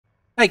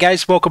Hi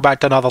guys, welcome back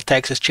to another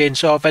Texas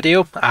Chainsaw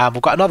video.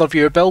 We've got another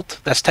viewer build,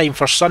 this time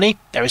for Sonny.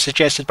 It was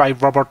suggested by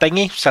Rubber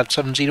Dingy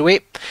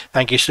 7708.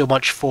 Thank you so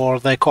much for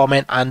the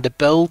comment and the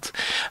build.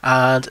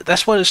 And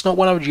this one is not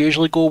one I would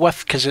usually go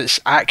with because it's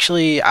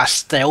actually a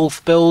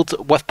stealth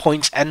build with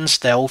points in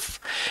stealth,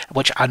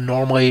 which I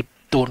normally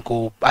don't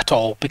go at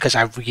all because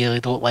I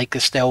really don't like the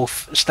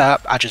stealth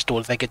stat. I just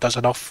don't think it does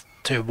enough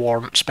to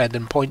warrant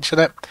spending points in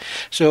it.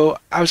 So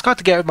I was glad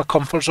to get out of my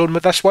comfort zone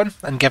with this one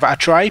and give it a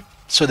try.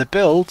 So the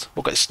build,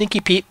 we've got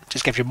Sneaky Pete,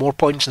 just gives you more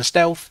points in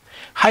stealth,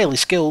 highly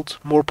skilled,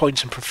 more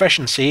points in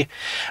proficiency,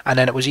 and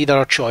then it was either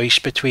a choice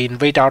between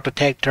radar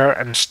detector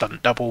and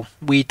stunt double.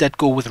 We did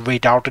go with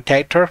radar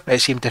detector. It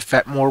seemed to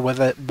fit more with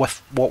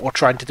what we're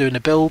trying to do in the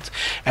build.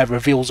 It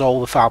reveals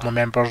all the family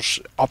members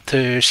up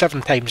to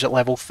 7 times at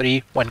level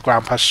 3 when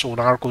Grandpa's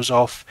sonar goes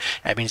off.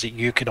 It means that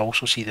you can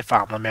also see the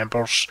family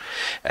members.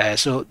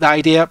 So the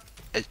idea,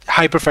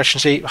 high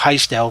proficiency, high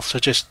stealth, so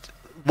just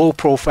low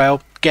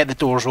profile, get the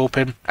doors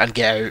open and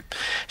get out.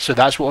 So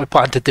that's what we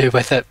plan to do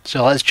with it.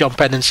 So let's jump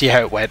in and see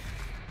how it went.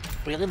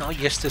 Really not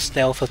used to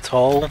stealth at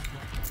all.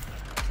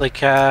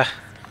 Like,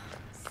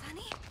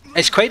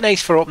 it's quite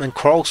nice for opening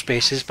crawl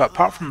spaces, but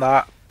apart from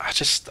that,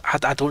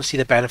 I don't see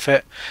the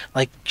benefit.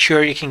 Like,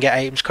 sure you can get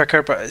items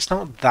quicker, but it's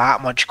not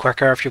that much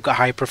quicker if you've got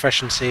high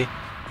proficiency.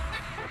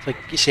 Like,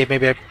 you say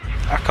maybe a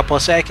couple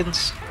of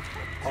seconds.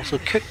 Also,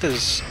 Cook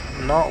does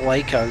not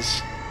like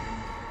us.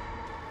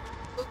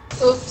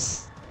 Oops.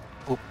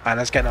 Oh,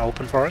 Anna's getting it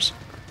open for us.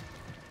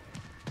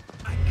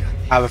 I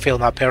have a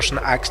feeling that person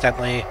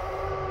accidentally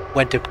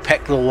went to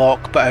pick the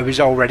lock, but it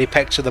was already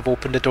picked, so they've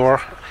opened the door.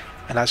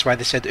 And that's why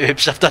they said,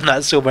 oops, I've done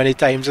that so many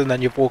times, and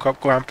then you woke up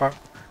Grandpa.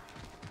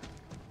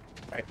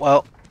 Right,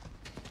 well,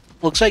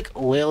 looks like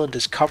Leyland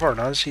is covering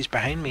us. He's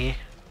behind me.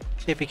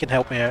 See if he can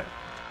help me out.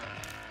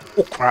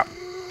 Oh, crap.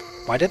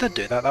 Why did I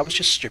do that? That was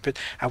just stupid.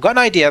 I've got an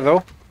idea,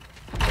 though.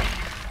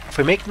 If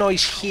we make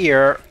noise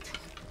here,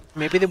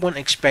 maybe they wouldn't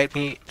expect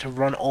me to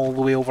run all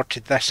the way over to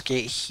this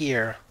gate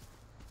here.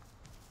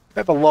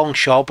 Bit of a long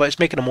shot, but it's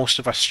making the most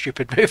of a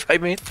stupid move I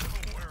made.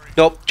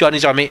 Nope,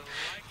 Johnny's on me.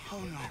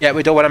 Yeah,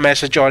 we don't want to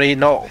mess with Johnny,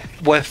 not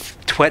with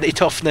 20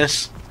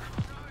 toughness.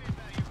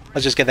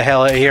 Let's just get the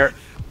hell out of here.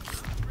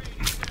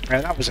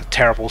 Right, that was a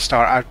terrible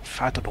start.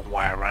 I don't know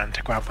why I ran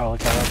to Grandpa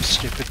like that. That was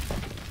stupid.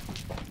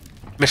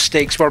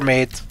 Mistakes were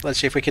made. Let's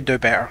see if we can do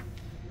better.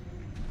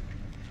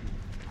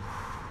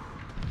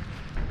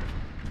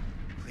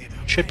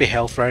 Should be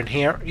health around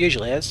here.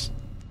 Usually is.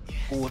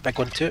 Oh, a big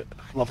one too.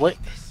 Lovely.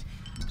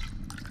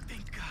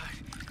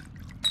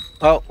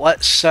 Well,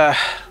 let's do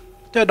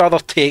another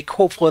take.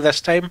 Hopefully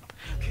this time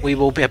we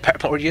will be a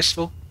bit more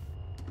useful.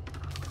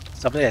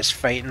 Somebody is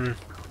fighting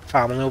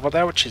family over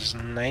there, which is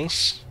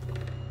nice.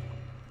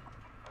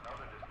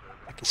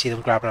 I can see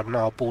them grabbing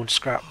another bone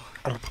scrap.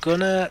 I'm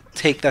gonna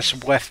take this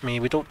with me.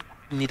 We don't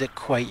need it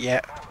quite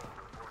yet.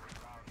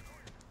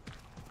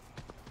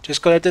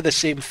 Just gonna do the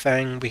same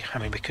thing. I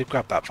mean, we could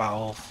grab that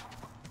valve.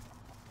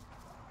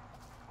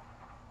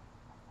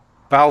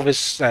 Valve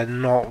is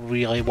not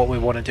really what we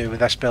want to do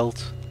with this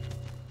build.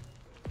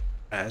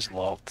 It is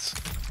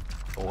locked.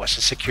 Oh, it's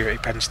the security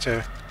pins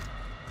too.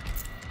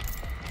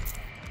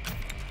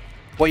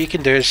 What you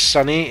can do is,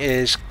 Sonny,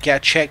 is get a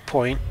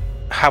checkpoint,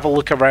 have a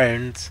look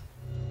around,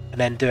 and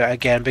then do it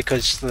again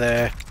because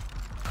the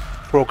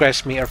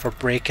progress meter for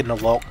breaking the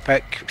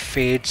lockpick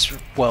fades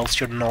whilst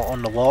you're not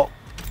on the lock.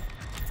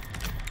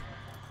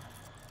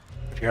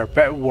 If you're a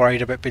bit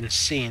worried about being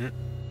seen,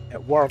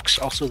 it works.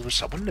 Also, there was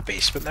someone in the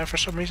basement there for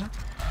some reason.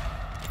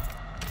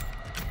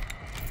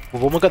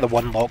 We've only got the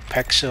one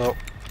lockpick, so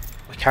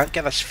we can't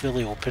get this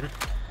fully open.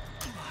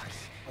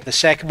 The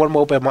second one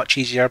will be much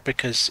easier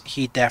because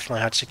he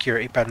definitely had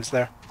security pins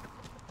there.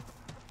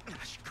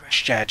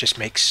 Which just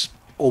makes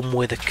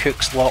only the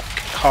cook's lock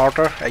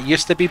harder. It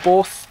used to be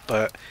both,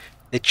 but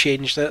they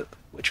changed it,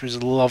 which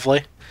was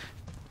lovely.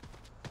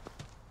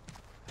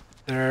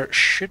 There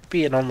should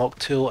be an unlock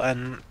tool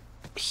in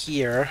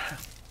here.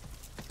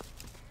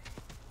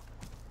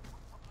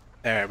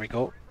 There we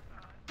go.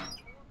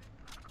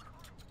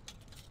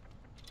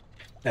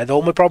 Now the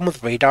only problem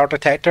with radar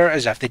detector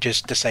is if they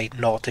just decide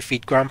not to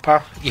feed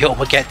Grandpa, you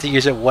only get to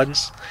use it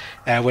once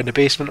when the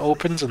basement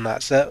opens and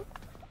that's it.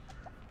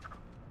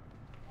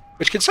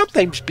 Which can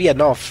sometimes be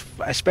enough,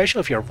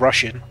 especially if you're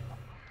rushing.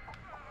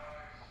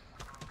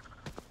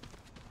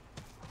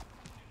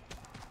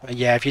 But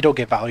yeah, if you don't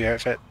get value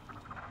out of it,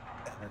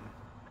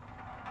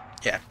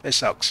 yeah, it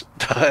sucks.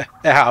 It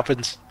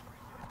happens.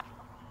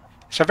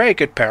 It's a very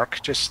good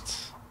perk,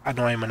 just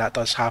annoying when that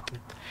does happen.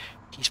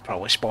 He's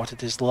probably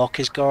spotted his lock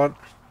is gone.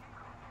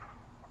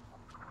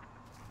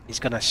 He's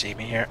gonna see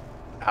me here.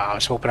 Oh, I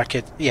was hoping I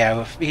could.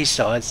 Yeah, he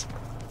still is.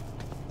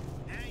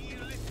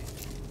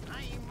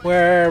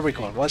 Where are we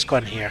going? Let's go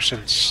in here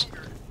since.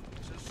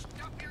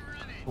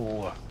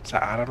 Oh, is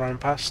that Anna running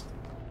past?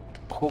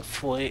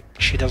 Hopefully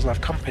she doesn't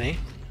have company.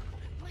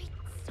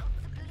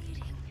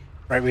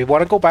 Right, we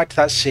want to go back to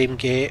that same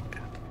gate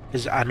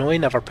because I know he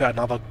never put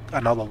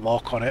another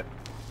lock on it.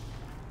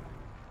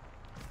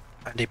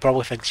 And he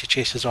probably thinks he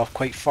chases off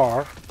quite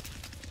far.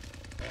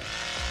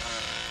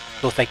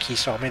 Don't think he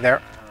saw me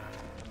there.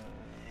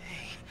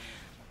 Hey,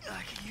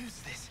 I can use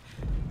this.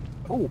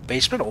 Oh,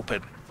 basement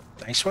open.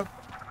 Nice one.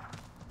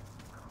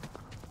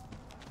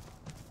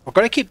 We're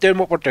going to keep doing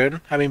what we're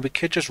doing. I mean, we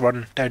could just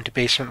run down to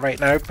basement right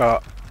now,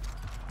 but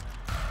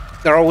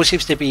there always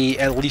seems to be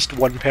at least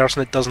one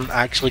person that doesn't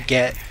actually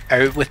get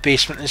out with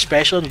basement,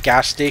 especially in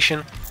gas station.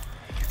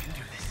 You can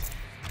do this.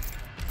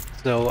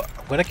 So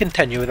I'm going to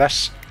continue with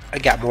this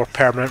and get a more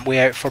permanent way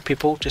out for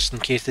people, just in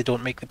case they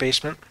don't make the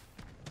basement.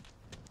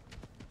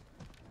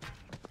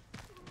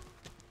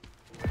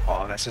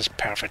 Oh, this is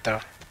perfect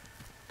though.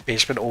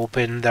 Basement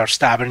open, they're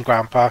stabbing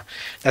Grandpa.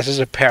 This is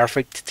a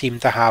perfect team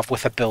to have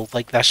with a build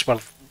like this where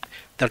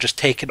they're just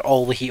taking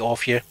all the heat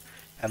off you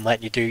and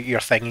letting you do your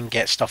thing and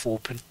get stuff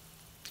open.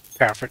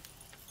 Perfect.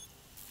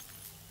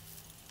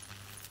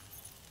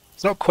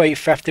 It's not quite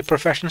 50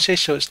 proficiency,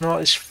 so it's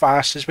not as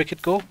fast as we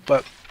could go,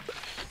 but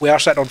we are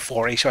sitting on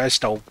 40, so it's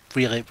still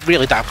really,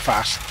 really damn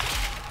fast.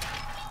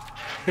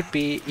 Could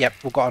be, yep,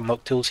 we've got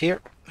unlock tools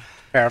here.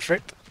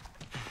 Perfect.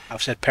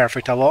 I've said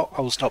perfect a lot,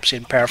 I will stop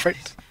saying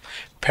perfect.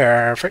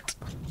 Perfect.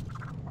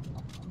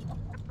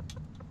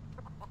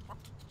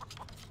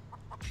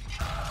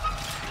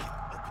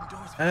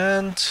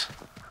 And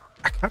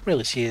I can't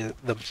really see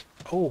them.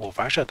 Oh, I've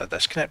actually had a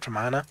disconnect from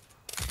Anna.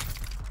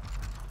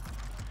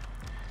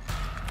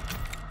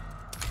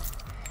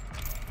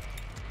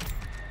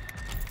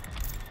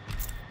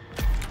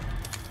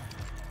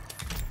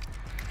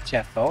 See,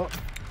 I thought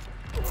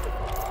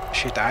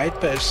she died,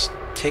 but it's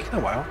taken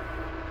a while.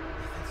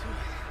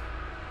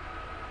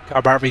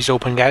 Car battery's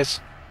open,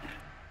 guys.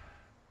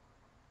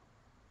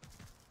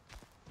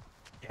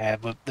 Yeah,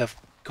 but they've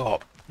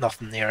got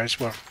nothing near us.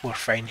 We're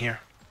fine here.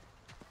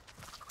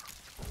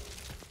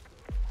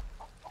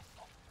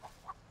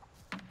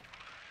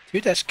 Two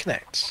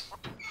disconnects.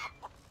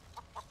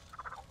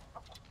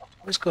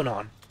 What's going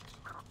on?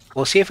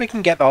 We'll see if we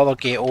can get the other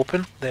gate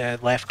open, the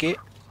left gate.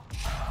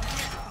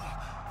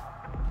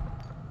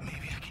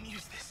 Maybe I can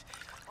use this.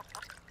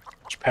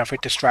 It's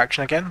perfect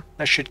distraction again.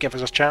 This should give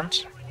us a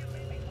chance.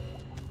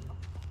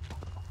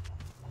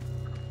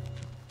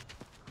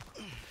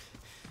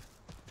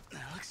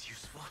 That looks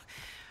useful.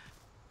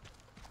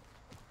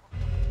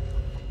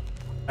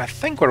 I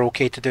think we're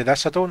okay to do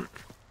this. I don't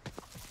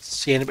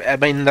see any. I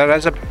mean, there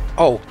is a.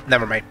 Oh,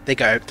 never mind. They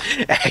got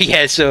out.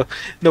 Yeah, so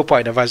no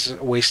point of us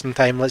wasting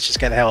time. Let's just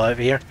get the hell out of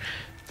here.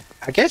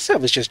 I guess that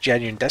was just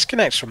genuine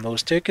disconnects from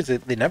those two because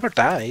they never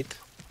died.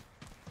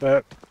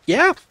 But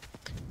yeah,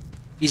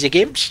 easy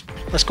games.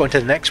 Let's go into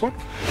the next one.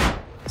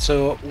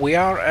 So we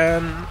are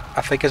in.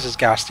 I think this is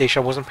gas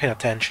station. I wasn't paying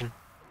attention.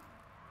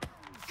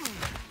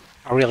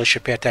 I really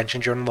should pay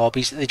attention during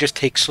lobbies. They just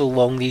take so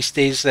long these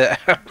days that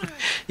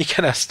you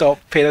kind of stop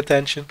paying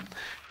attention.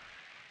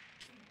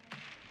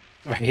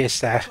 Right, it's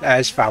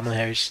his family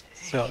house.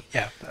 So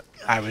yeah,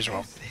 I was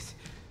wrong.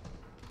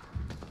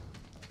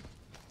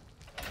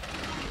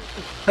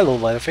 Hello,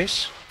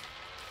 Leatherface.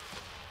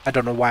 I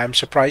don't know why I'm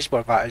surprised,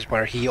 but that is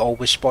where he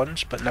always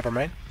spawns. But never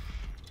mind.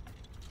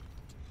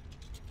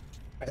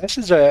 This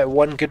is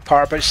one good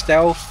part about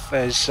stealth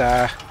is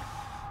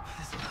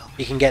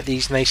you can get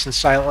these nice and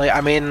silently.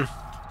 I mean,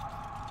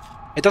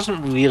 it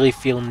doesn't really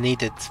feel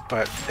needed,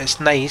 but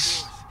it's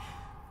nice.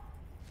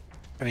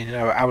 I mean,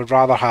 I would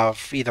rather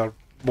have either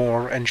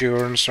more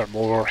endurance or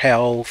more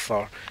health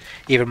or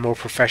even more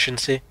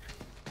proficiency.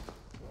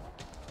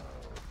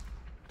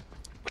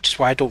 Which is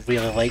why I don't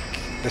really like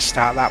the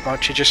stat that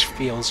much. It just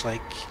feels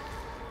like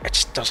it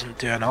just doesn't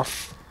do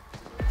enough.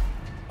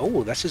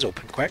 Oh, this is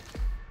open quick.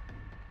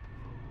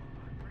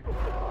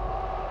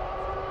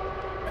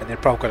 And they're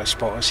probably going to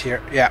spot us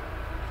here. Yeah.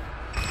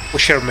 We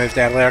should have moved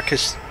earlier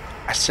because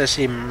a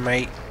sissy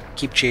might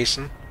keep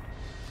chasing.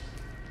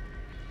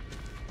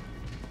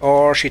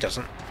 Or she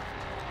doesn't.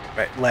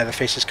 Right,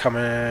 Leatherface is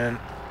coming.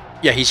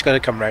 Yeah, he's going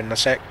to come round in a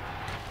sec.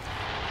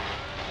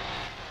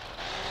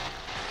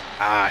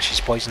 Ah,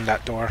 she's poisoned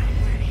that door.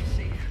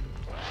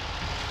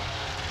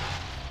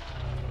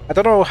 I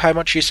don't know how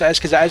much use it is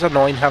because it is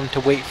annoying having to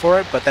wait for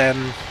it, but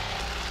then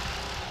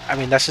I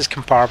mean, this is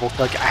comparable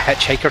to like a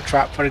hitchhiker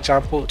trap, for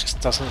example. It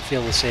just doesn't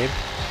feel the same.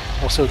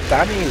 Also,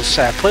 Danny is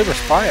playing with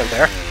fire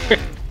there.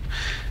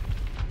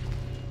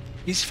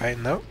 He's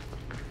fine though.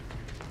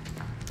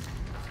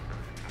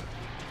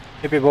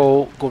 Maybe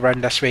we'll go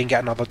round this way and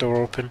get another door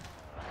open.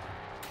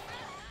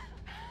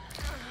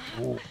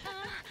 Oh.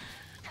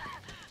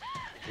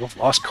 We've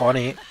lost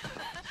Connie.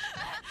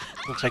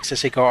 Looks like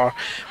Sissy got her.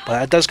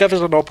 But it does give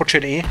us an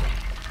opportunity.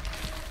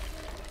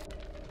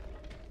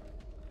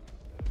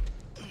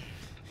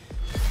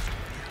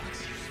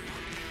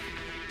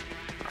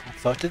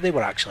 I thought that they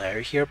were actually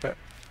out here, but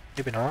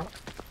maybe not.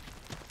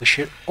 We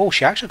should. Oh,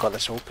 she actually got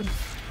this open.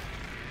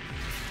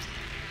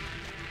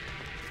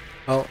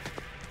 Well,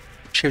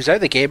 she was out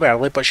of the game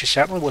early, but she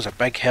certainly was a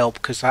big help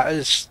because that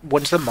is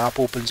once the map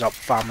opens up,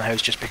 Family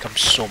House just becomes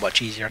so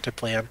much easier to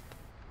play in.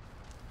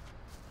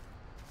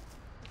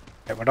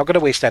 Right, we're not going to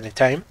waste any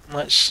time.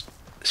 Let's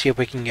see if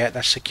we can get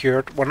this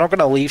secured. We're not going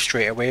to leave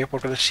straight away. We're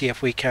going to see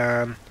if we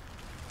can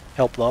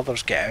help the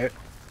others get out.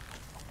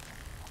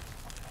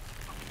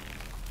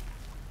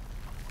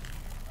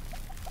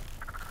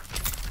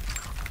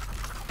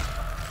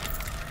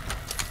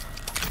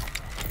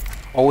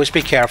 Always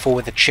be careful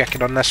with the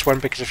chicken on this one,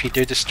 because if you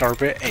do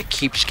disturb it, it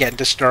keeps getting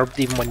disturbed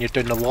even when you're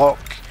doing the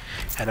lock,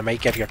 and it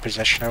might give your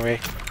position away.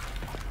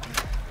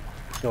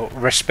 So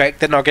respect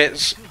the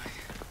nuggets.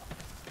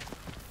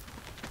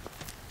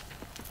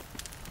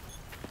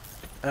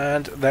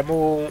 And then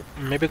we'll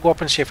maybe go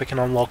up and see if we can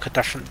unlock a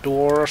different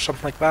door or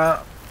something like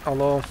that.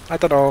 Although, I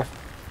don't know.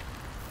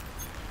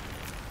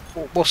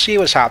 We'll see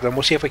what's happening.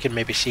 We'll see if we can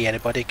maybe see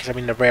anybody, because I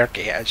mean the rare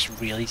gate is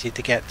real easy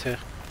to get to.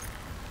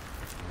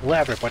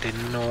 Let everybody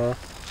know.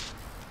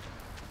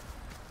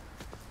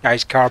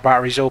 Guys, car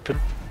battery's open.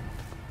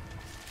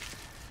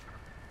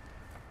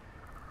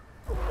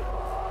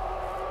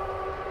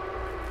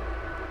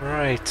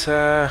 Right,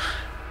 a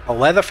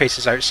Leatherface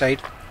is outside.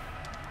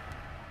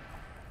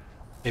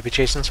 Maybe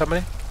chasing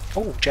somebody?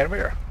 Oh,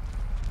 generator.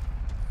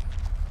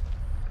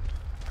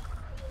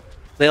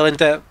 Leyland,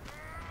 no,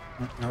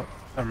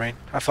 never mind.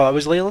 I thought it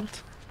was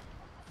Leyland.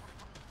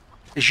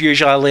 It's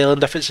usually a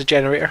Leyland if it's a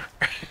generator.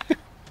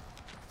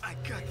 I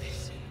got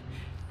this.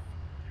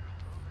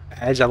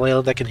 It's a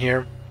Leyland, I can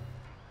hear him.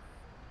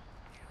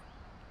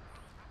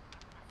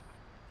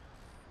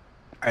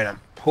 And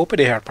I'm hoping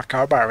he heard my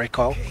car battery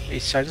call. He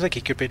sounds like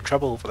he could be in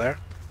trouble over there.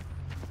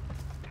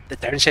 The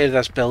downside of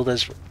this build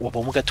is we've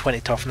only got 20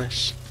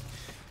 toughness.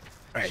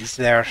 Right, he's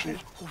there.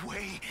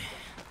 Wait.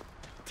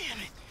 Damn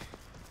it.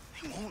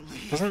 They won't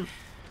leave. Doesn't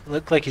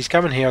look like he's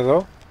coming here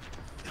though.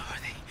 Are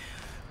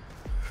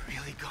they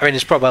really going? I mean,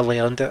 it's probably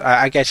Leyland.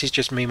 I guess he's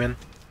just memeing.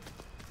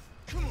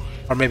 Come on.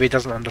 Or maybe he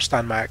doesn't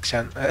understand my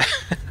accent.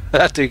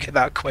 I do get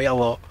that quite a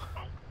lot.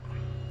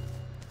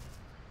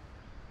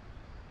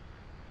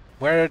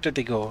 Where did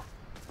he go?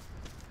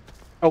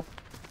 Oh.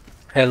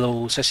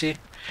 Hello, sissy.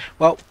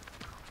 Well,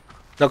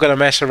 not gonna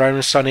mess around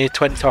with Sonny.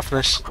 20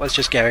 toughness. Let's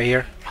just get out of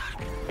here.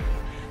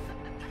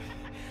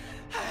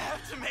 I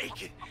have to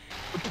make it.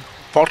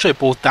 Fortunately,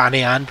 both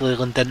Danny and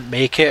Leyland didn't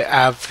make it.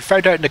 I've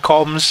found out in the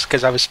comms,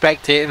 because I was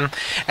spectating,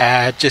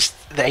 just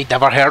that he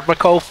never heard my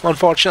call,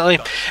 unfortunately.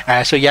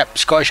 So yep,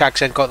 Scottish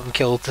accent got them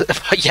killed.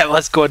 But yeah,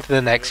 let's go on to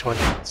the next one.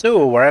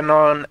 So we're in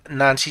on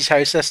Nancy's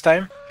house this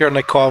time. Hearing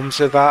the comms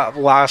of that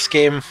last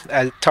game,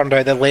 it turned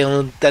out that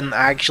Leyland didn't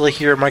actually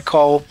hear my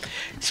call.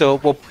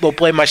 So we'll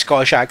blame my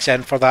Scottish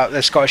accent for that.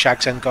 The Scottish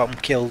accent got him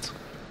killed.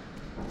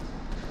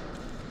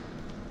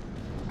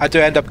 I do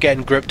end up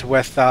getting grouped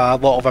with a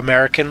lot of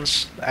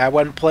Americans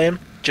when playing,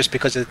 just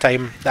because of the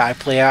time that I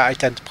play at. I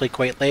tend to play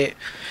quite late,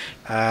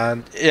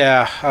 and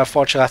yeah,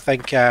 unfortunately, I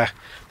think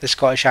the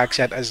Scottish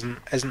accent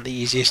isn't the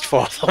easiest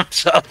for them.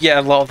 So yeah,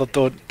 a lot of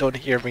them don't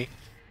hear me.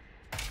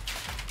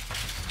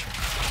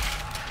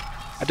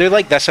 I do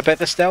like this about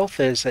the stealth,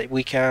 is that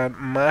we can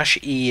mash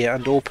E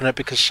and open it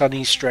because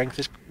Sonny's strength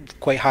is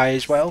quite high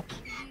as well.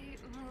 Keep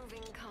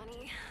moving,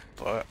 Connie.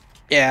 But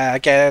yeah,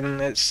 again,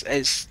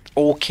 it's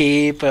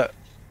okay, but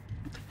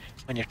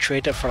when you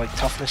trade it for like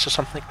toughness or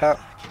something like that.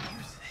 I can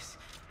use this.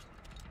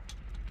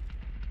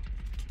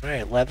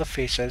 Right,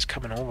 Leatherface is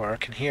coming over, I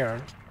can hear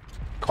him.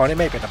 Connie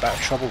might be in a bit of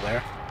trouble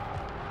there.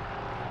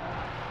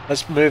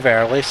 Let's move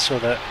early so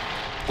that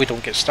we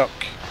don't get stuck.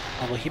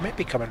 Although he might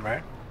be coming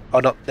round. Oh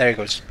no, there he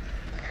goes.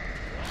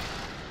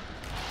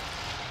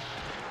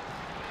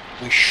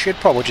 We should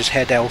probably just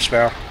head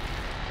elsewhere.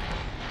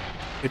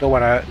 We don't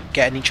want to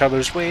get in each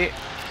other's way.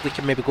 We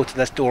can maybe go to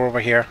this door over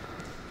here.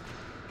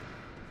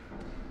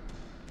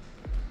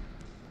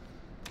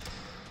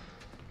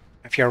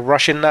 If you're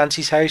rushing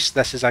Nancy's house,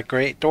 this is a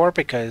great door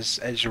because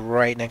it's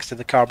right next to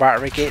the car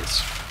battery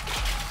gates.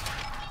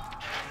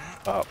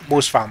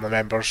 Most family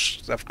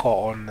members have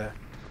caught on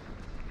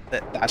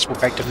that's what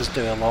victims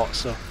do a lot,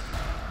 so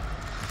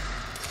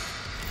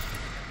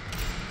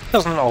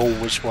doesn't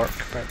always work,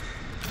 but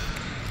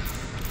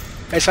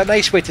it's a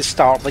nice way to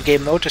start the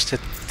game though, just to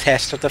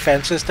test their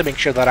defences, to make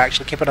sure they're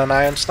actually keeping an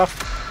eye on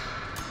stuff.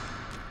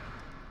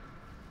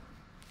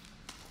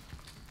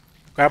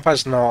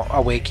 Grandpa's not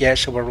awake yet,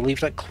 so we're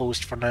leaving it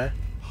closed for now.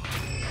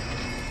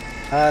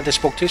 They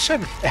spoke too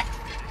soon.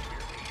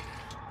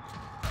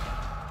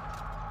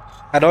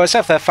 I know as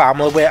if the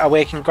family were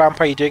awaken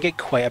Grandpa, you do get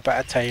quite a bit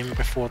of time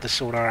before the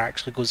sonar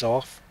actually goes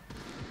off.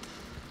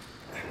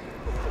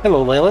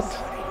 Hello, Leyland.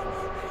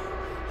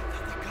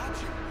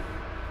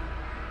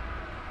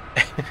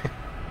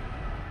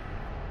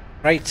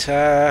 Right,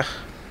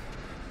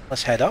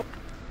 let's head up.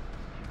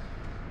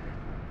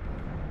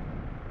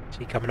 Is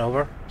he coming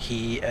over?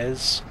 He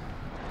is.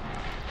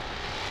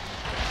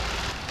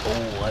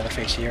 Oh,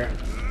 Leatherface here.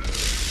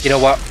 You know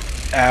what?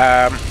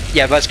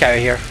 Yeah, let's get out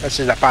of here. This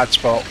is a bad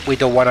spot. We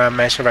don't want to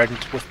mess around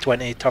with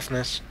 20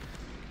 toughness.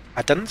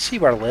 I didn't see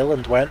where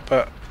Leyland went,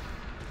 but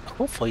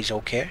hopefully he's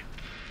okay.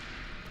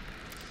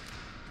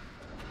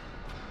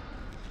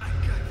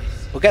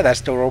 We'll get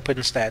this door open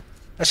instead.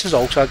 This is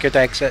also a good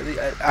exit.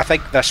 I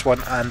think this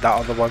one and that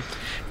other one.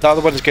 The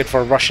other one is good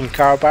for a Russian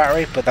car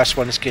battery, but this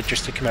one is good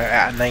just to come out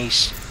at a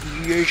nice,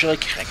 usually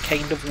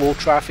kind of low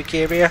traffic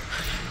area.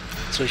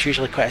 So it's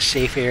usually quite a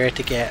safe area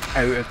to get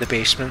out of the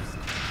basement.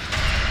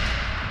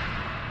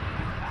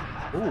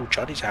 Oh,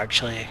 Johnny's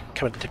actually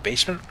coming to the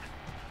basement.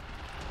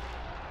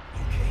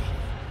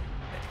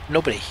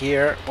 Nobody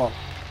here. Well,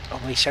 Oh,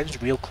 he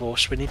sounds real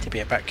close. We need to be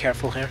a bit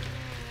careful here.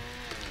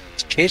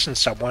 He's chasing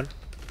someone.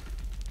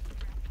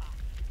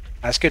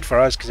 That's good for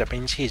us because it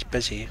means he's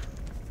busy.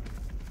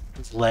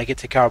 Let's leg it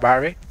to car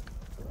battery.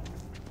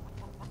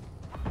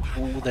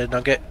 Oh, the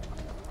nugget.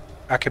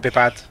 That could be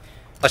bad.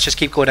 Let's just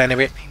keep going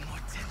anyway.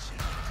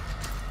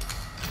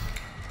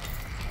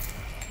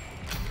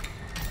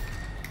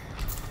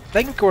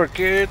 Think we're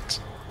good.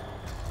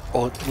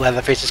 Oh,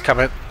 Leatherface is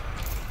coming.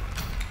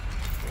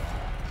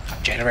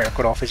 Generator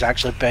cut off is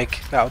actually big.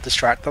 That'll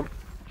distract them.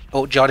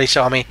 Oh, Johnny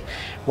saw me.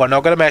 We're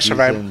not going to mess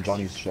around.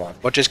 Johnny's shot.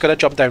 We're just going to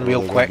jump down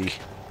real quick.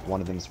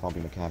 One of them is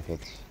probably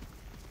mechanics.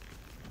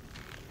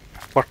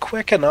 We're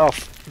quick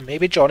enough.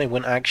 Maybe Johnny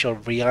wouldn't actually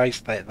realise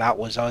that that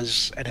was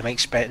us and he might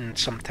spend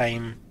some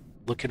time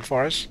looking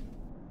for us.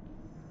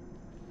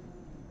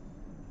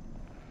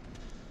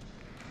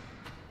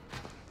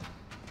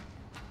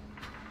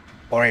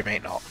 Or he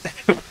might not.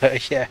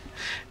 But yeah,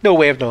 no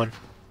way of knowing.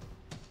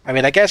 I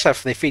mean, I guess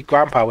if they feed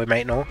Grandpa, we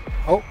might know.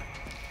 Oh.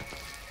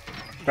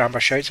 Grandpa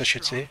shouts, I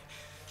should say.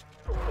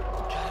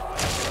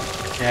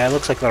 Yeah, it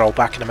looks like they're all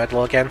back in the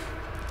middle again.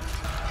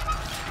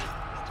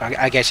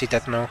 I guess he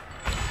did know.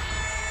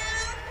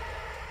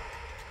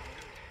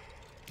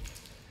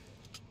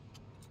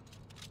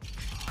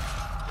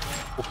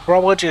 We'll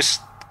probably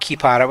just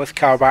keep at it with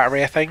car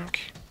battery, I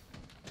think.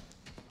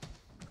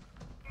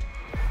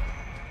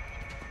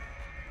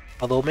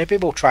 Although maybe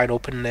we'll try and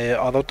open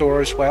the other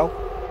door as well.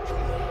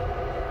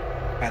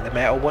 And the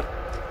metal one.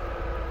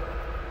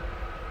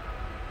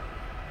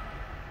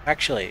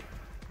 Actually,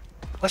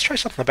 let's try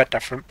something a bit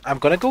different. I'm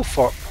gonna go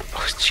for...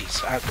 Oh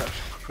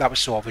jeez, that was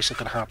so obviously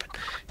gonna happen.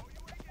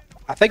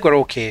 I think we're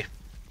okay.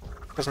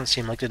 Doesn't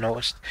seem like they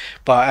noticed.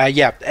 But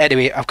yeah,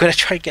 anyway, I'm gonna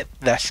try and get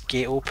this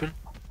gate open.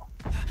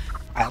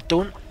 I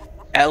don't,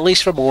 at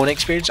least from my own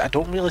experience, I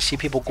don't really see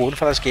people going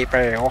for this gate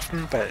very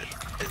often, but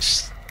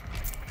it's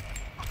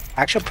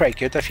actually pretty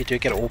good if you do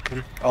get it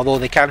open. Although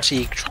they can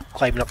see you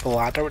climbing up the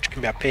ladder, which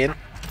can be a pain.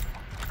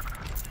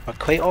 But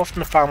quite often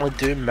the family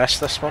do miss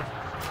this one.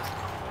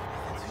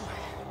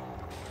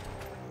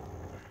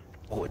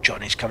 Oh,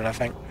 Johnny's coming, I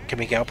think. Can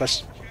we get up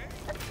this?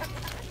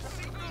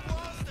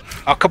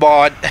 Oh, come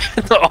on!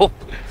 No!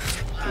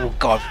 Oh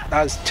god,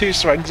 that's 2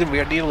 swings and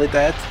we're nearly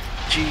dead.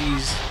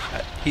 Jeez.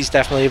 He's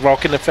definitely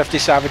rocking the 50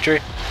 savagery.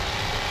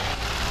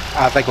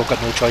 I think we've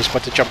got no choice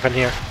but to jump in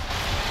here.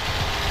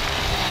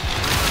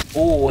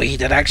 Oh, he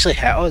did actually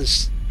hit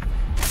us.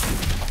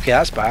 Okay,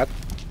 that's bad.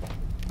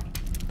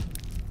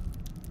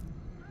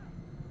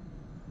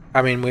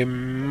 I mean, we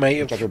might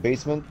have... Check your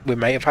basement. We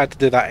might have had to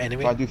do that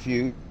anyway. Try to do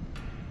few.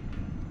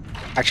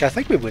 Actually, I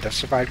think we would have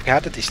survived. We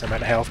had a decent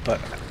amount of health,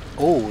 but...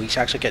 Oh, he's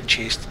actually getting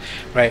chased.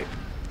 Right.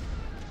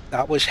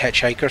 That was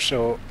Hitchhiker,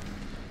 so...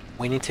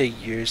 We need to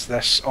use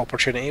this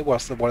opportunity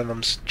whilst one of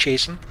them's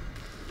chasing.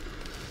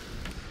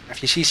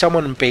 If you see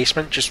someone in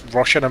basement, just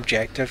rush an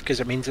objective,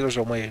 because it means there's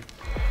only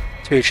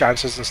 2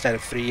 chances instead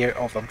of 3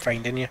 of them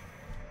finding you.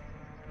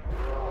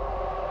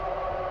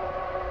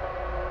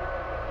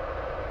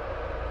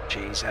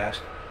 Jeez,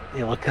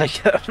 you look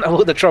like a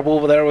lot of trouble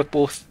over there with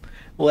both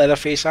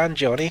Leatherface and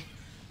Johnny.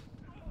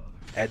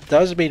 It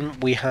does mean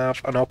we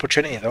have an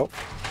opportunity though.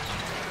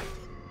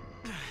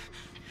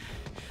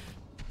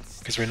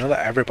 Because we know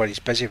that everybody's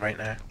busy right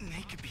now.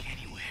 They could be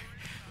anywhere.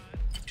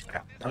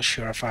 Yeah, not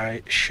sure if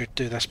I should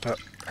do this, but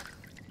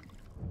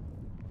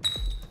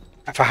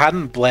if I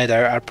hadn't bled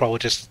out, I'd probably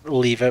just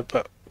leave it.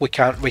 But we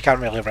can't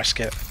really risk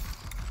it.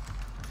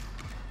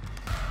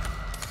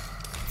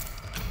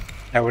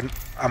 Now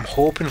I'm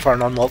hoping for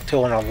an unlock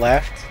tool on our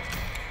left.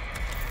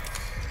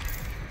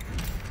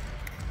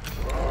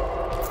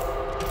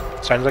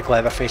 Sounds like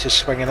Leatherface is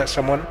swinging at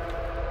someone.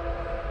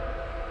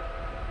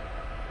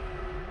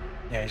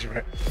 Yeah, he's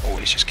right. Oh,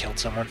 he's just killed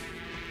someone.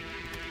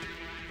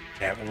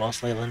 Yeah, we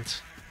lost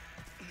Leyland.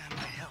 That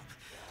might help.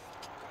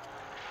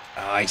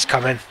 Oh, he's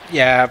coming.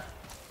 Yeah,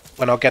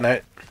 we're not getting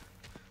out.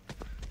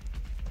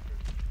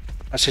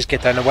 Let's just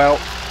get down the well.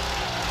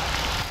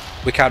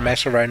 We can't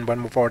mess around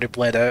when we've already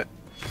bled out.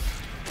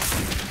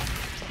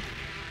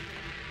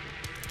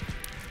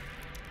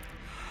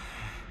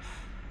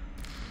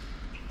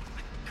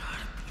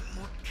 Gotta be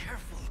more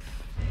careful.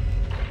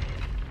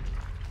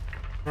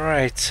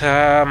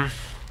 Right,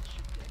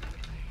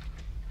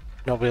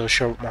 not really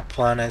sure what my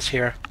plan is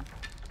here.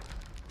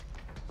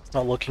 It's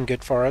not looking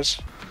good for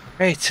us.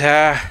 Right,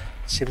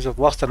 seems we've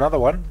lost another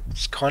one.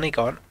 Is Connie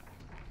gone?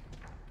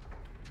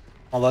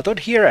 Although I don't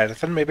hear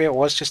anything, maybe it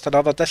was just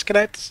another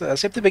disconnect. I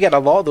seem to be getting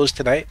a lot of those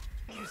tonight.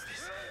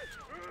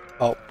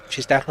 Oh,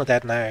 she's definitely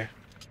dead now.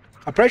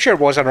 I'm pretty sure it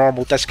was a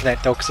normal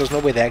disconnect though, because there's no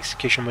way the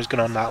execution was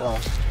going on that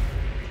long.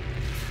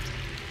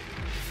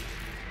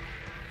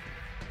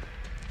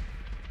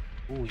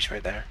 Ooh, he's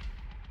right there.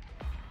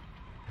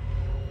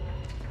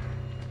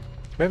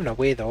 Moving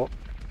away though.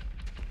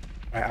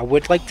 Right, I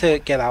would like to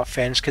get that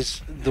fence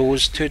because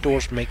those 2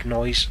 doors make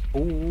noise.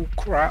 Oh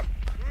crap.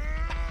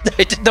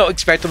 I did not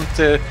expect them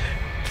to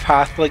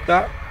path like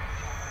that.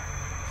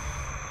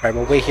 Right,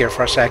 we'll wait here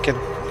for a second.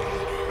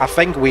 I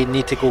think we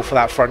need to go for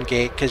that front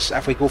gate, because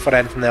if we go for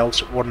anything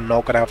else, we're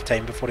not going to have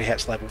time before he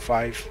hits level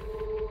 5.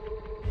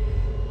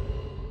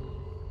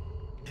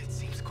 It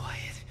seems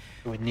quiet.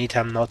 We need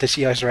him not to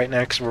see us right now,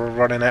 because we're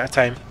running out of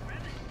time.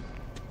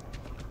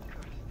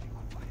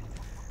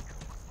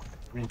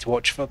 We need to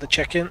watch for the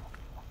chicken.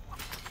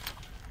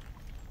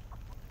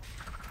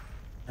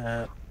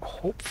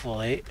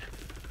 Hopefully,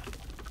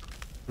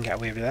 we can get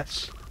away with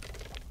this.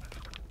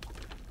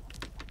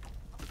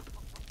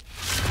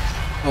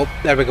 Oh,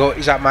 there we go.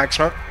 He's at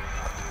maximum.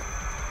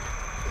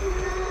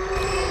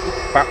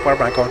 Where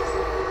am I going?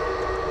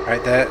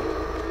 Right there.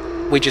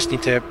 We just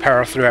need to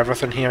power through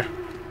everything here.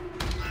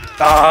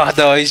 Ah,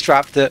 no, he's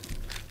trapped it.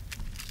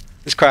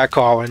 It's quite a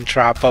common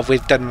trap, but we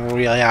didn't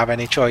really have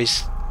any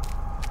choice.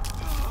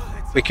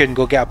 We couldn't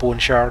go get a bone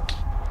shard.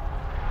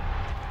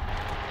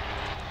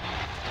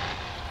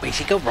 Wait, has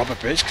he got rubber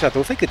boots? Because I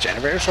don't think the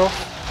generator's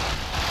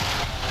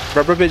off.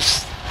 Rubber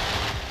boots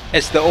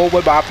is the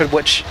only map in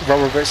which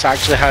rubber boots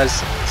actually has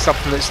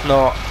something that's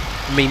not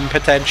meme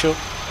potential.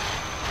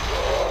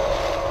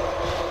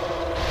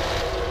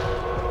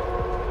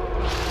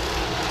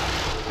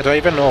 I don't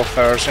even know if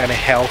there's any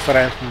health or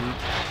anything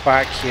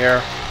back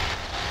here.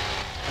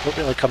 I don't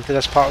really come to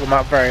this part of the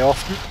map very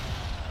often.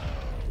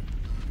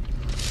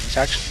 It's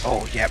actually...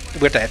 oh, yeah,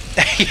 we're dead.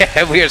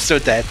 Yeah, we are so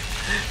dead.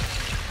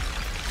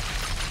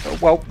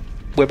 Well,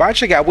 we managed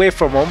to get away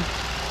from him.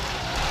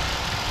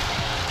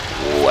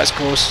 Oh, that's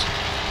close.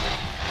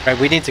 Right,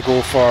 we need to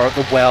go for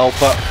the well,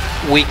 but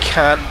we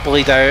can't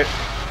bleed out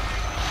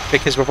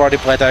because we've already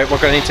bled out. We're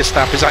going to need to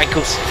snap his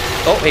ankles.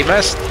 Oh, he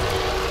missed.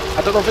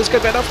 I don't know if it's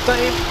going to be enough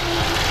time.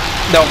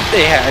 No,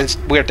 yeah,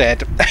 we're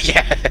dead.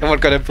 Yeah, we're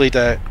going to bleed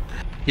out.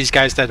 These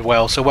guys did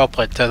well, so well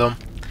played to them.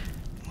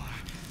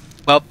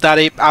 Well,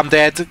 Daddy, I'm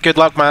dead. Good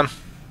luck, man.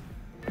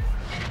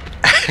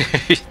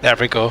 There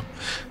we go.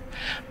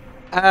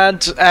 And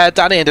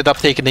Danny ended up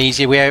taking the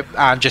easy way out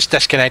and just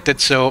disconnected,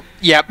 so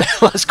yep,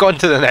 let's go on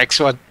to the next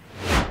one.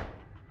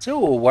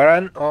 So we're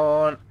in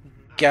on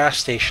gas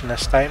station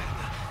this time.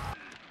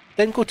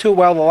 Didn't go too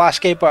well the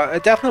last game, but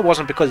it definitely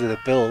wasn't because of the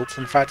build.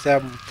 In fact,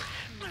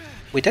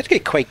 we did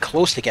get quite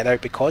close to getting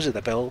out because of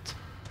the build.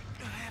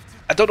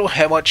 I don't know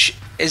how much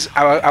is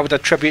I would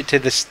attribute to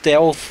the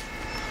stealth.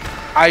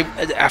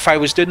 If I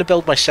was doing the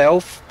build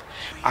myself,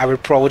 I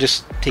would probably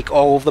just take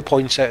all of the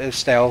points out of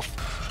stealth,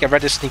 get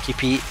rid of Sneaky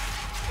Pete,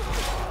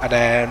 and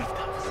then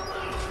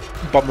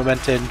bump them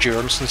into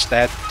endurance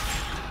instead,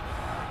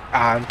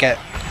 and get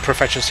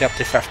proficiency up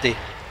to 50.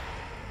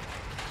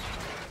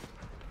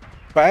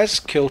 But it's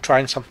cool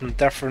trying something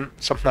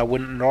different, something I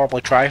wouldn't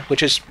normally try,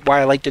 which is why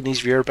I like doing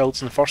these viewer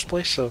builds in the first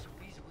place. So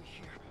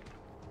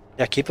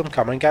yeah, keep them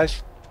coming,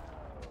 guys.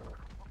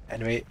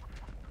 Anyway,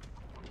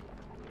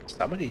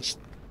 somebody's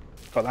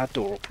got that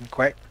door open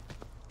quick.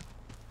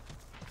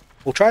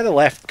 We'll try the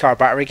left car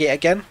battery gate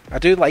again. I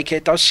do like it.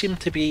 It does seem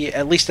to be,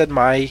 at least in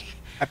my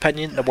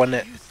opinion, the one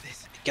that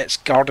gets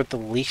guarded the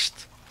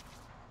least.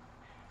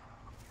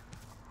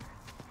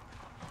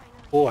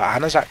 Oh,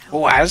 Anna's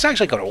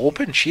actually got it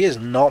open. She is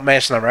not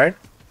messing around.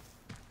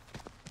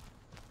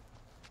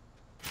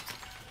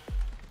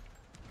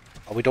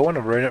 Oh, we don't want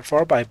to ruin it for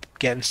her by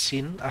getting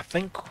seen. I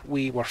think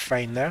we were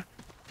fine there.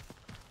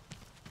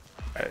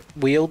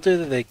 We'll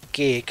do the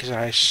gate because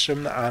I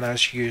assume that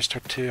Anna's used her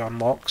 2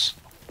 unlocks.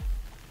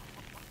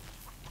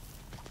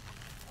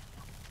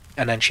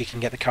 And then she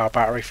can get the car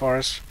battery for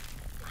us.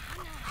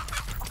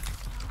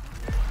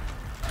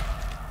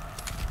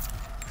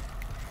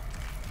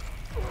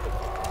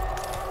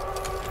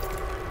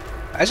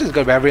 This is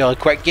going to be a really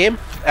quick game.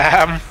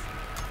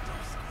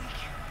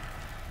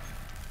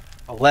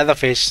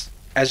 Leatherface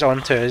is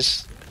on to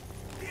us.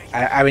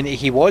 I mean,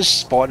 he was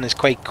spotting us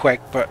quite quick,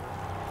 but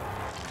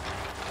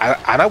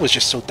Anna was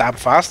just so damn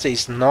fast.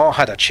 He's not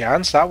had a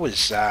chance. That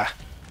was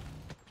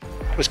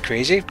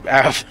crazy.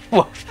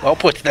 Well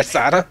put, this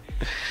Anna.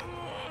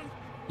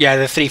 Yeah,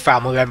 the 3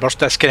 family members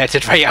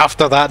disconnected right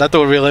after that. I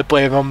don't really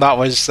blame them. That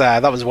was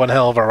one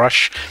hell of a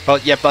rush.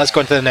 But yep, let's go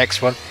on to the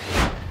next one.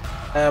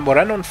 We're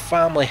in on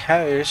Family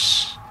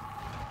House.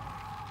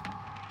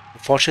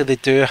 Unfortunately,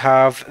 they do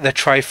have the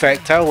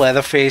trifecta: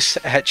 Leatherface,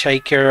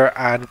 Hitchhiker,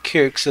 and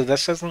Cook. So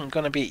this isn't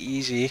going to be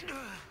easy.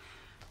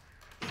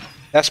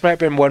 This might have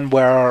been one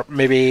where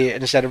maybe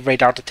instead of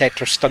radar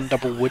detector, stunt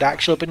double would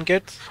actually have been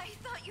good.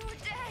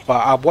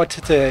 But I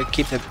wanted to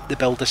keep the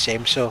build the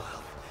same, so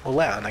we'll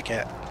let Anna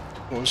get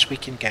those we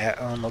can get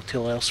and look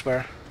till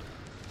elsewhere.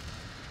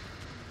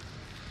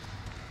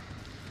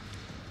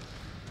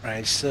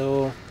 Right,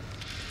 so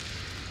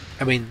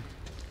I mean,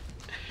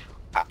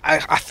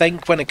 I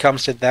think when it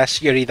comes to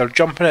this, you're either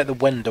jumping out the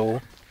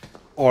window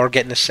or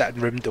getting the sitting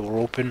room door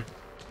open.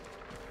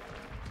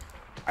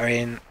 I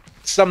mean,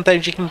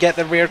 sometimes you can get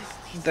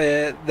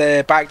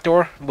the back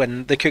door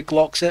when the cook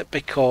locks it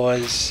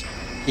because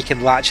you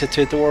can latch the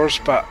 2 doors,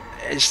 but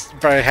it's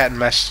very hit and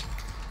miss.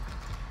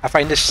 I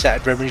find the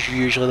sitting room is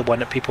usually the one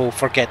that people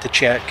forget to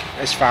check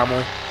as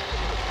family.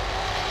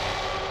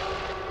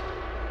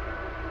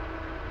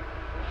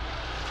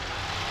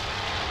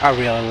 I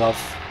really love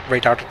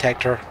radar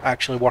detector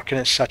actually working.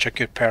 It's such a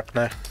good perk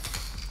now.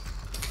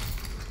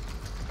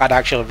 I'd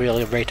actually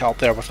really rate it up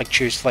there with like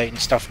choose light and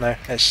stuff now.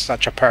 It's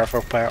such a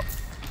powerful perk.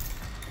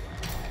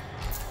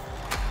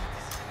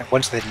 And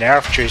once they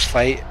nerf choose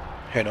light,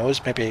 who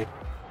knows, maybe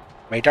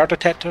radar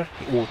detector?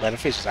 Oh,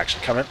 Leatherface is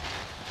actually coming.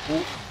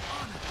 Ooh.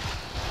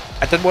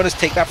 I didn't want to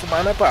take that from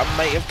Anna, but I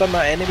might have done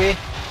that anyway.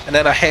 And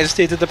then I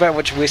hesitated a bit,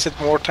 which wasted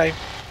more time.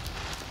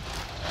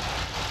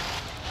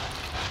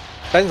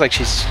 Sounds like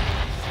she's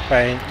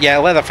fine. Yeah,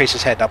 Leatherface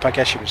is heading up. I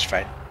guess she was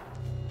fine.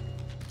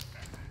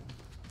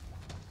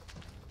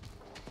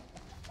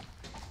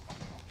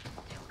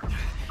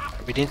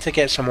 We need to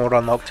get some more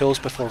unlock tools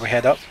before we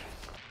head up.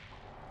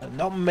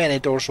 Not many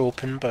doors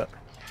open, but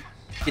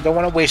you don't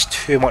want to waste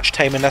too much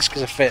time in this,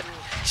 because if it...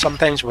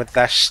 Sometimes with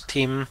this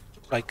team,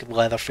 like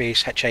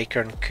Leatherface,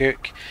 Hitchhiker and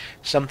Cook,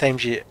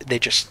 sometimes they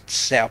just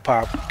set up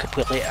a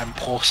completely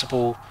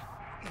impossible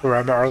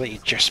perimeter that you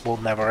just will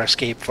never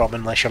escape from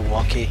unless you're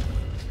lucky.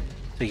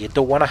 So you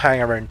don't want to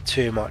hang around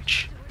too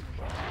much.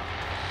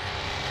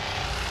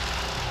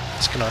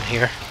 What's going on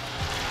here?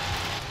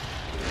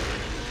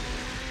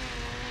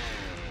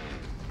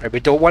 Right, we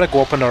don't want to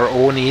go up on our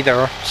own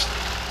either,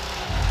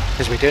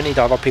 because we do need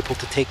other people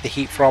to take the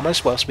heat from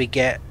us whilst we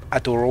get a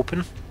door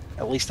open.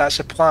 At least that's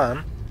the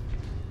plan.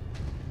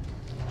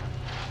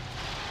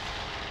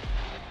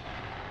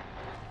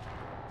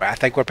 But I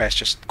think we're best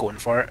just going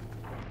for it.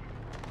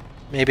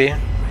 Maybe.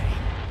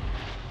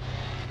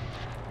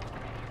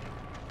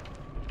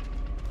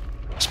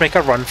 Let's make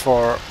a run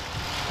for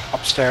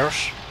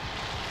upstairs.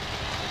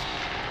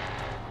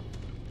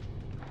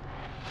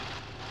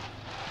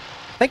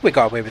 I think we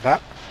got away with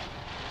that.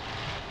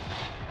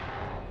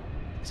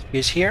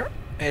 Is here?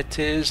 It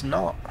is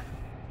not.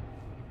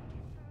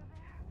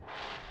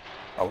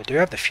 Oh, we do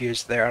have the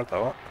fuse there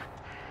though.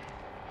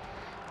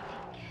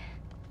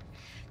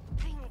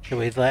 Can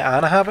we let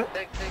Anna have it?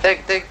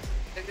 Take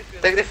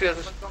the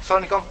fuse.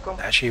 Sonny, come.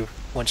 Nah, she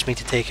wants me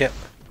to take it.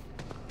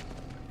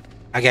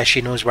 I guess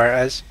she knows where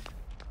it is.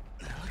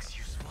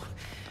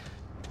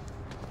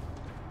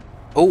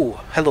 Oh,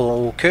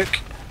 hello, Cook.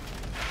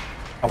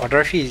 I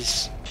wonder if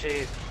he's...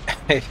 Jeez.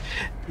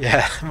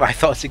 Yeah, my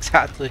thoughts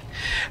exactly.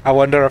 I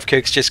wonder if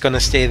Cook's just going to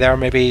stay there.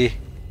 Maybe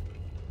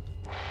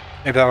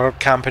they're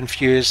camping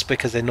fuse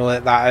because they know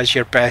that that is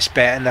your best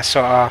bet in this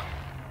sort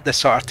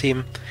of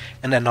team,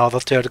 and then the other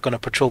two are going to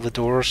patrol the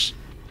doors.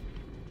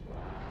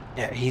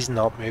 Yeah, he's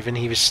not moving.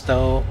 He was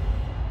still...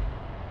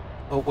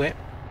 Oh wait.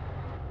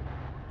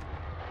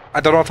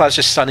 I don't know if that's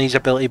just Sonny's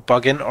ability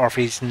bugging or if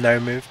he's now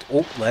moved.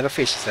 Oh,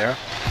 Leatherface is there.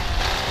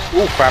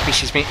 Oh crap, he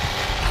sees me.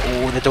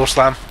 Oh, the door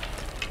slam.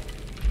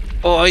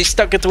 Oh, he's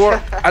stuck at the door.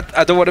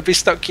 I don't want to be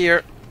stuck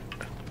here.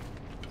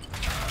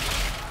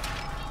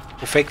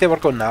 I think they were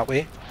going that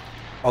way.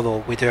 Although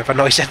we do have a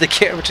noise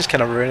indicator, which is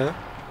kind of ruining it.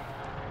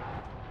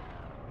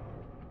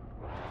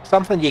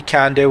 Something you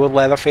can do with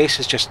Leatherface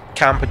is just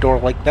camp a door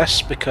like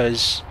this,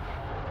 because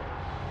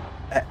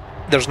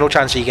there's no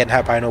chance of you getting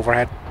hit by an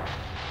overhead.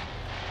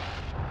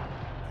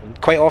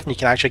 And quite often you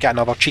can actually get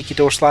another cheeky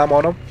door slam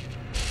on him.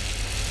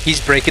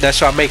 He's breaking this,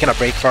 so I'm making a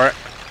break for it.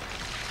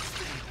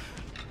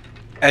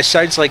 It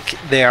sounds like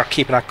they are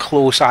keeping a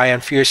close eye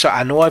on Fuse, so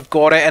I know I've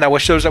got it, and I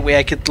wish there was a way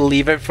I could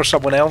leave it for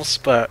someone else,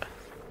 but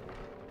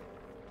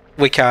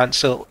we can't,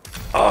 so...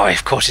 Oh,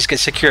 of course he's got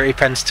security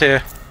pins too.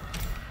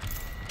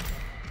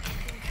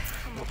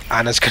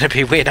 Anna's going to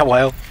be waiting a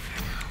while.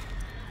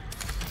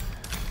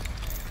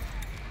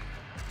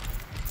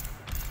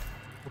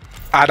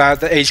 Anna,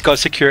 he's got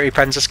security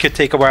pins, this could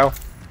take a while.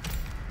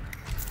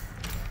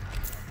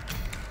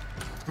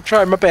 I'm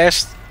trying my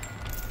best.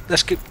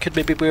 This could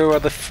maybe be where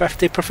the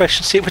 50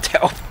 proficiency would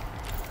help.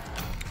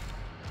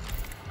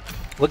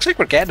 Looks like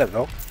we're getting it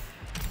though.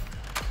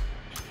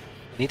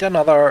 Need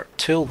another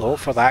tool though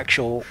for the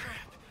actual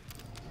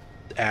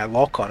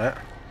lock on it.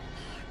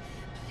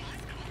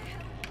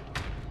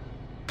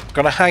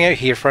 Gonna hang out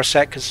here for a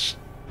sec because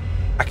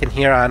I can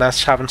hear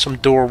Anna's having some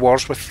door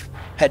wars with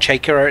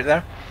Hitchhiker out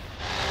there.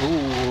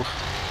 Ooh.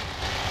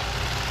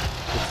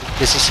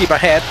 Does he see my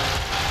head?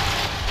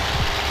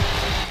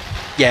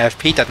 Yeah, if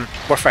he didn't,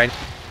 we're fine.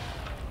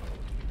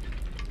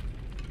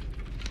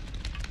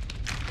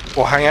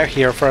 We'll hang out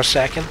here for a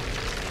second.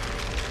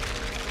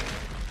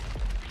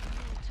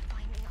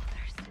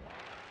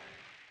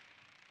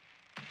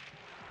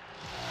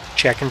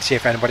 Check and see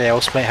if anybody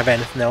else might have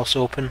anything else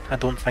open. I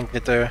don't think they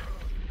do.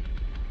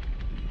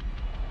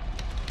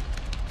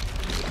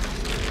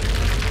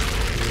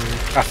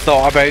 I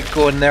thought about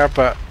going there,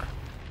 but...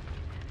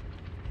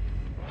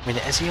 I mean,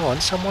 is he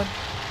on someone?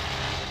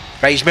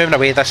 Right, he's moving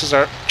away. This is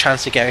our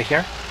chance to get out of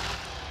here.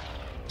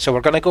 So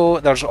we're gonna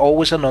go... There's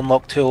always an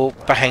unlock tool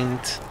behind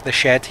the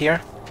shed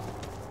here.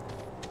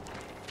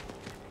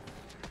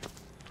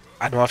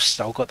 I know I've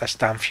still got this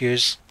damn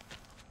fuse.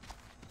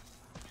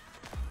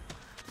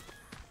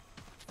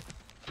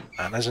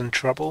 Anna's in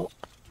trouble.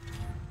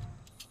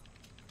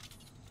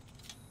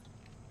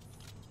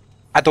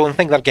 I don't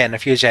think they're getting a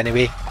fuse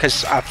anyway,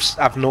 because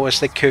I've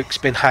noticed that Cook's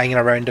been hanging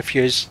around the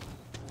fuse.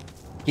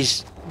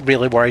 He's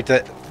really worried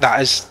that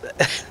that is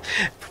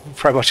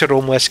pretty much our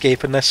only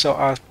escape in this sort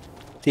of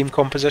team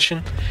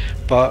composition.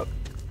 But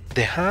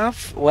they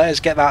have let us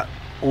get that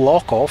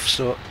lock off,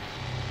 so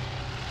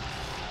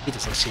he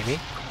doesn't see me.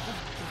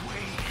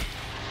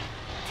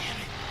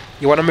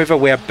 You want to move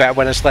away a bit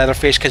when it's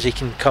Leatherface because he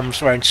can come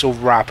around so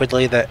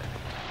rapidly that...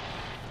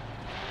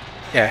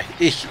 Yeah,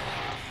 we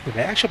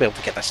might actually be able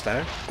to get this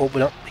down.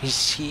 Open up.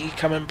 Is he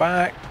coming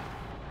back?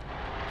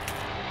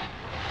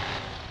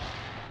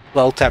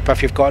 Little tip,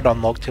 if you've got an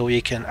unlocked tool,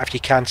 you can, if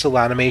you cancel the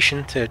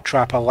animation to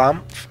trap a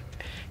lamp,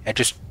 it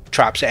just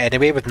traps it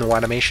anyway with no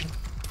animation.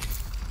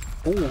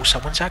 Oh,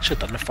 someone's actually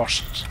done the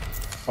first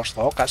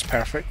lock, that's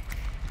perfect.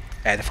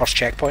 The first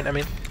checkpoint, I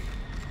mean.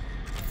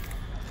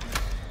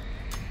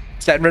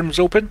 Sitting room's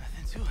open.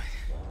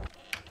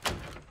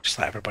 Just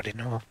let everybody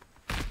know.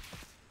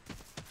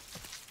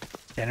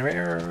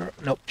 Generator?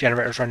 Nope,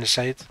 generator's around the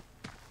side.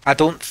 I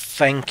don't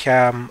think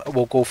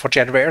we'll go for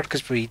generator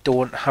because we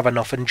don't have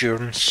enough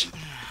endurance.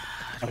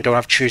 And we don't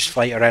have choose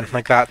flight or anything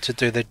like that to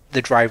do the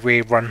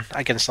driveway run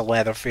against the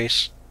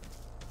Leatherface.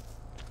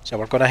 So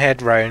we're going to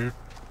head round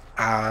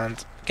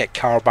and get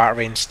car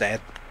battery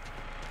instead.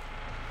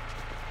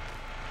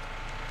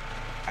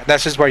 And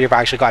this is where you've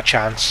actually got a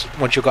chance.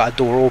 Once you've got a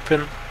door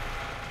open,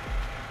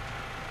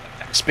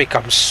 it's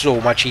become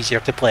so much easier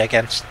to play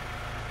against.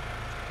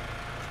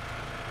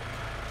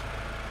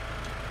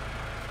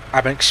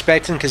 I'm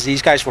expecting, because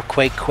these guys were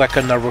quite quick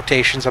on their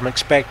rotations, I'm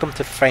expecting them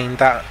to find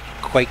that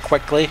quite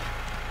quickly.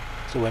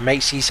 So we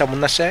might see someone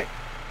in a sec.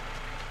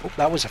 Oh,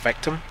 that was a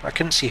victim. I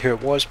couldn't see who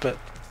it was, but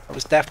it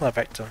was definitely a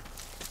victim.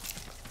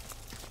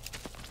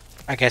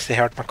 I guess they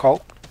heard my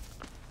call.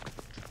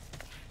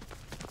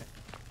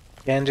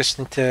 Again, just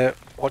need to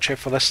watch out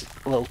for this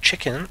little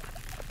chicken.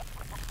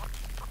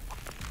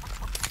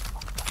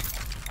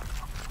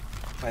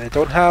 They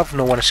don't have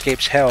no one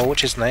escapes hell,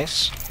 which is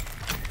nice.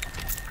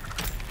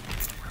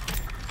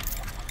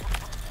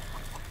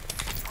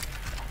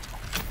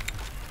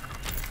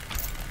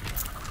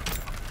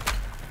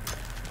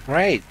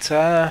 Right,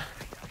 oh,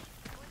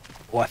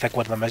 I think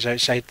one of them is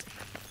outside.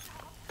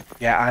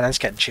 Yeah, Anna's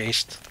getting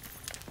chased.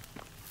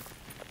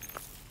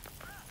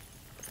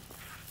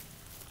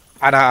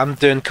 Anna, I'm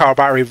doing car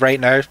battery right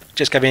now.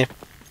 Just give me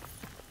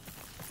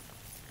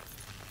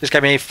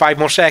 5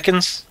 more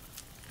seconds.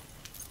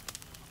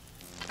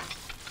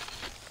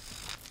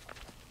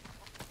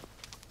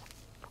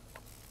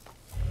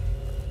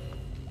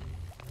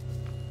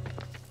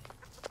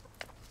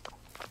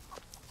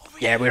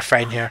 Yeah, we're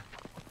fine here.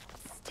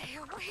 Stay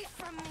away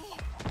from me.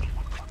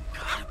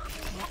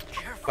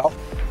 Well,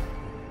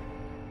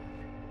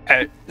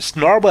 it's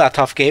normally a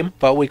tough game,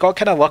 but we got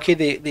kind of lucky.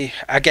 They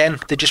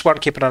just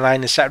weren't keeping an eye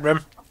in the sitting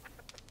room.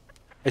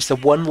 It's the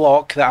one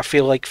lock that I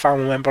feel like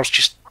family members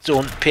just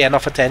don't pay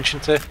enough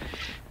attention to.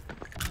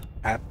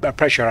 I'm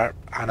pretty sure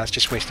Anna's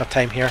just wasting her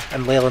time here,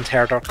 and Leyland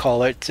heard her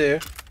call out too.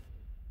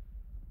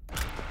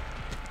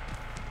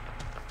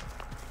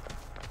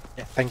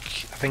 Yeah, I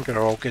think we're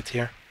all good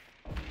here.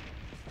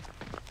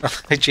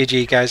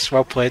 GG guys,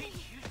 well played.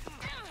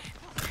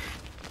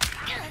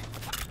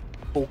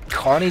 Oh,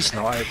 Connie's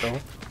not out though.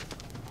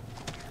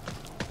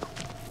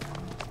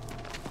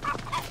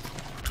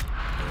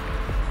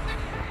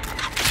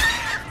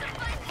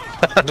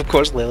 And of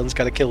course Leyland's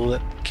gotta kill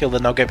the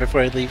nugget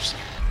before he leaves.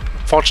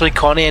 Fortunately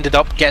Connie ended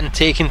up getting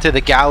taken to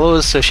the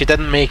gallows, so she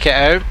didn't make it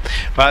out.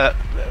 But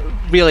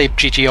really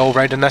GG all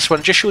round in this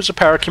one. Just shows the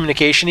power of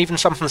communication. Even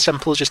something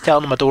simple as just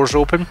telling them a door's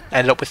open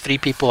ended up with 3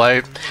 people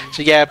out.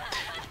 So yeah,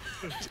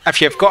 if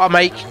you've got a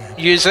mic,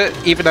 use it.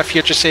 Even if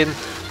you're just saying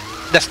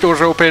this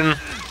door's open,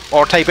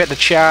 or type it in the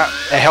chat,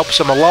 it helps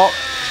them a lot.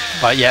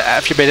 But yeah,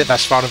 if you made it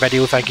this far in the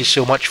video, thank you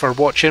so much for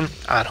watching,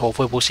 and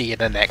hopefully we'll see you in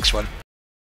the next one.